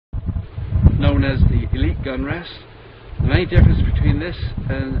known as the Elite gun rest. The main difference between this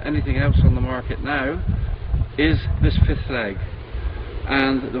and anything else on the market now is this fifth leg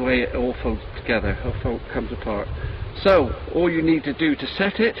and the way it all folds together, how it comes apart. So all you need to do to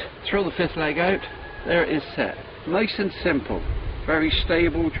set it, throw the fifth leg out, there it is set. Nice and simple, very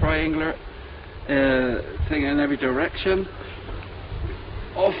stable, triangular thing in every direction.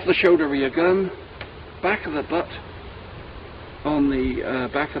 Off the shoulder of your gun, back of the butt on the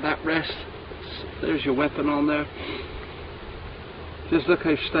back of that rest. There's your weapon on there. Just look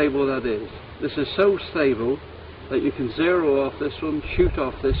how stable that is. This is so stable that you can zero off this one, shoot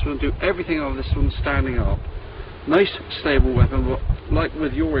off this one, do everything on this one standing up. Nice stable weapon, but like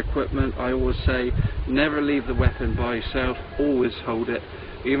with your equipment, I always say never leave the weapon by yourself, always hold it,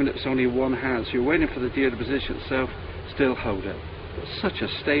 even if it's only one hand. So you're waiting for the deer to position itself, still hold it. It's such a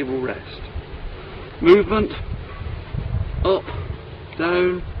stable rest. Movement, up,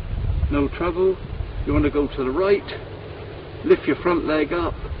 down, no trouble. You want to go to the right, lift your front leg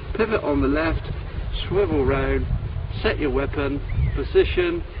up, pivot on the left, swivel round, set your weapon,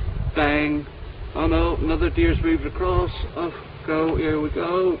 position, bang. Oh no, another deer's moved across, off, go, here we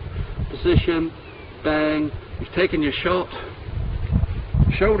go, position, bang. You've taken your shot,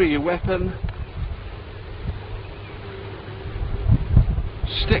 shoulder your weapon,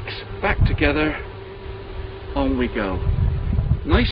 sticks back together, on we go. Nice